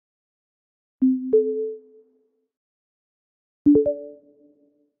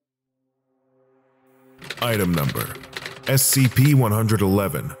Item Number: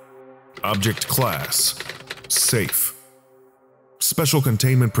 SCP-111. Object Class: Safe. Special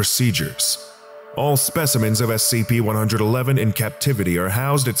Containment Procedures: all specimens of SCP-111 in captivity are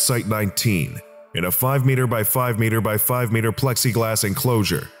housed at Site-19 in a 5 by 5 by 5 plexiglass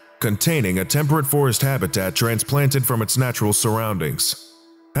enclosure containing a temperate forest habitat transplanted from its natural surroundings.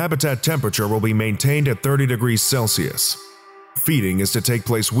 Habitat temperature will be maintained at 30 degrees Celsius. Feeding is to take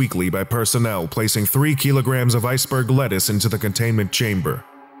place weekly by personnel placing 3 kilograms of iceberg lettuce into the containment chamber.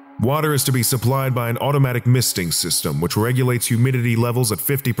 Water is to be supplied by an automatic misting system which regulates humidity levels at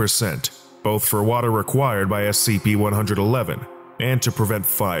 50%, both for water required by SCP-111 and to prevent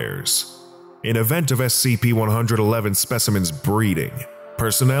fires. In event of SCP-111 specimens breeding,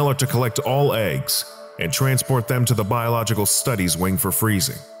 personnel are to collect all eggs and transport them to the Biological Studies Wing for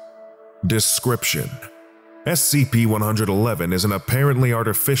freezing. Description: SCP-111 is an apparently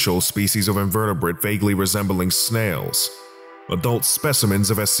artificial species of invertebrate vaguely resembling snails. Adult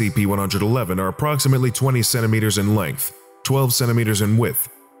specimens of SCP-111 are approximately 20 centimeters in length, 12 centimeters in width,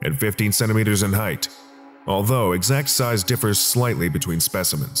 and 15 centimeters in height, although exact size differs slightly between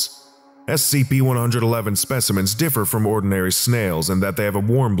specimens. SCP-111 specimens differ from ordinary snails in that they have a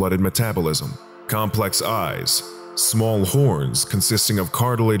warm-blooded metabolism, complex eyes, small horns consisting of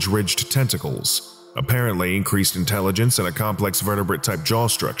cartilage-ridged tentacles, apparently increased intelligence, and a complex vertebrate-type jaw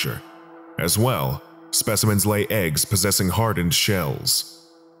structure. As well, specimens lay eggs possessing hardened shells.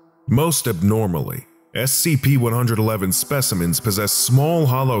 Most abnormally, SCP-111 specimens possess small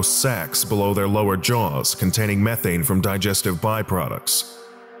hollow sacs below their lower jaws containing methane from digestive byproducts.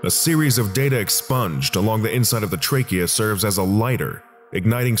 A series of data expunged along the inside of the trachea serves as a lighter,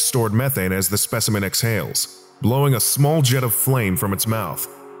 igniting stored methane as the specimen exhales, blowing a small jet of flame from its mouth.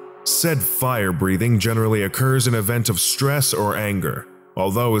 Said fire breathing generally occurs in event of stress or anger,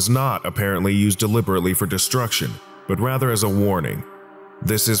 although is not apparently used deliberately for destruction, but rather as a warning.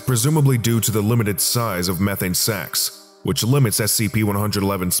 This is presumably due to the limited size of methane sacs, which limits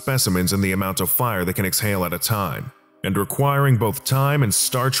SCP-111 specimens in the amount of fire they can exhale at a time, and requiring both time and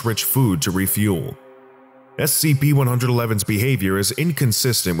starch-rich food to refuel. SCP-111's behavior is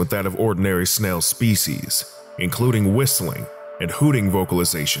inconsistent with that of ordinary snail species, including whistling and hooting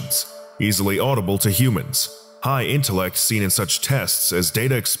vocalizations, easily audible to humans, high intellect seen in such tests as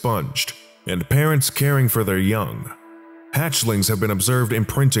data expunged, and parents caring for their young. Hatchlings have been observed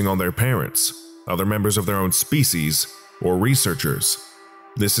imprinting on their parents, other members of their own species, or researchers.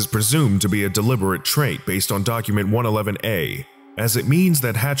 This is presumed to be a deliberate trait based on Document 111A, as it means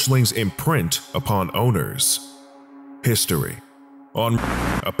that hatchlings imprint upon owners. History: on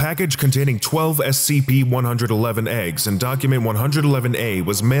a package containing 12 SCP-111 eggs in Document 111A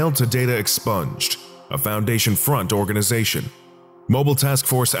was mailed to Data Expunged, a Foundation front organization. Mobile Task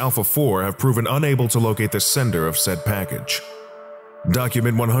Force Alpha-4 have proven unable to locate the sender of said package.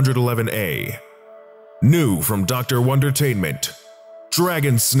 Document 111A. New from Dr. Wondertainment.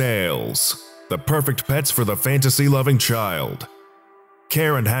 Dragon-Snails, the perfect pets for the fantasy-loving child.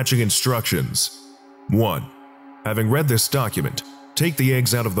 Care and hatching instructions. 1. Having read this document, take the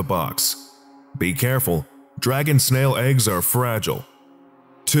eggs out of the box. Be careful, dragon snail eggs are fragile.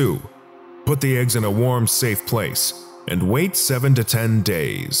 2. Put the eggs in a warm, safe place, and wait 7 to 10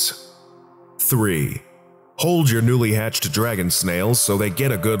 days. 3. Hold your newly hatched dragon snails so they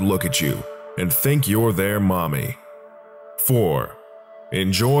get a good look at you, and think you're their mommy. 4.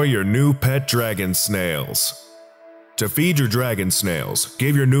 Enjoy your new pet dragon snails. To feed your dragon snails,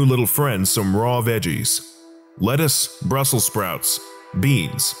 give your new little friends some raw veggies. Lettuce, Brussels sprouts,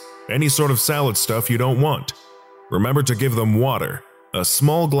 beans, any sort of salad stuff you don't want. Remember to give them water, a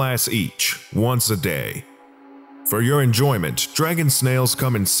small glass each, once a day. For your enjoyment, dragon snails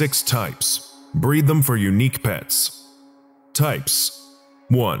come in 6 types. Breed them for unique pets. Types: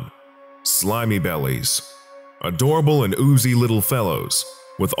 1. Slimy bellies. Adorable and oozy little fellows,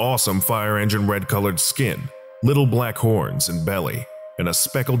 with awesome fire engine red-colored skin, little black horns and belly, and a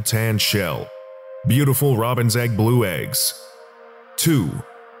speckled tan shell. Beautiful robin's egg blue eggs. 2.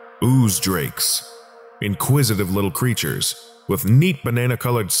 Ooze drakes. Inquisitive little creatures, with neat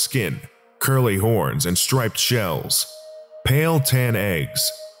banana-colored skin, curly horns, and striped shells. Pale tan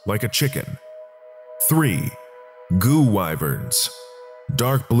eggs, like a chicken. 3. Goo wyverns.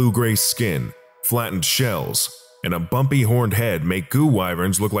 Dark blue-gray skin, flattened shells, and a bumpy horned head make goo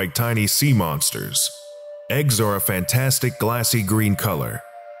wyverns look like tiny sea monsters. Eggs are a fantastic glassy green color.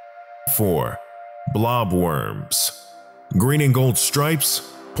 4. Blobworms. Green and gold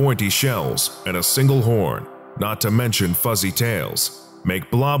stripes, pointy shells, and a single horn, not to mention fuzzy tails,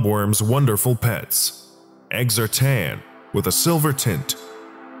 make blobworms wonderful pets. Eggs are tan, with a silver tint.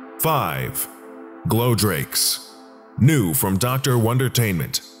 5. Glow drakes. New from Dr.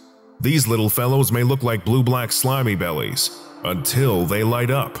 Wondertainment. These little fellows may look like blue-black slimy bellies until they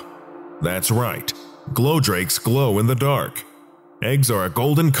light up. That's right, glow drakes glow in the dark. Eggs are a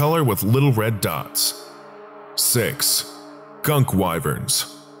golden color with little red dots. 6. Gunk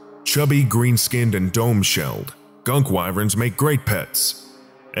wyverns. Chubby, green-skinned, and dome-shelled, gunk wyverns make great pets.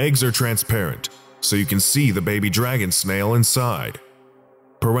 Eggs are transparent, so you can see the baby dragon snail inside.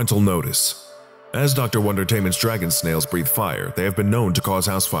 Parental notice. As Dr. Wondertainment's dragon-snails breathe fire, they have been known to cause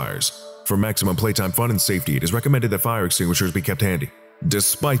house fires. For maximum playtime fun and safety, it is recommended that fire extinguishers be kept handy.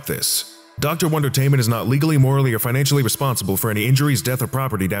 Despite this, Dr. Wondertainment is not legally, morally, or financially responsible for any injuries, death, or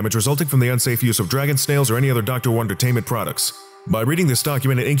property damage resulting from the unsafe use of dragon-snails or any other Dr. Wondertainment products. By reading this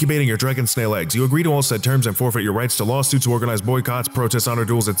document and incubating your dragon-snail eggs, you agree to all said terms and forfeit your rights to lawsuits, organized boycotts, protests, honor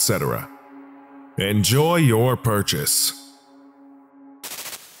duels, etc. Enjoy your purchase.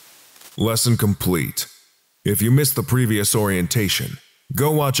 Lesson complete. If you missed the previous orientation,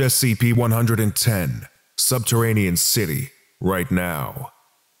 go watch SCP-110, Subterranean City, right now.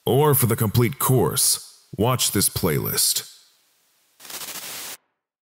 Or for the complete course, watch this playlist.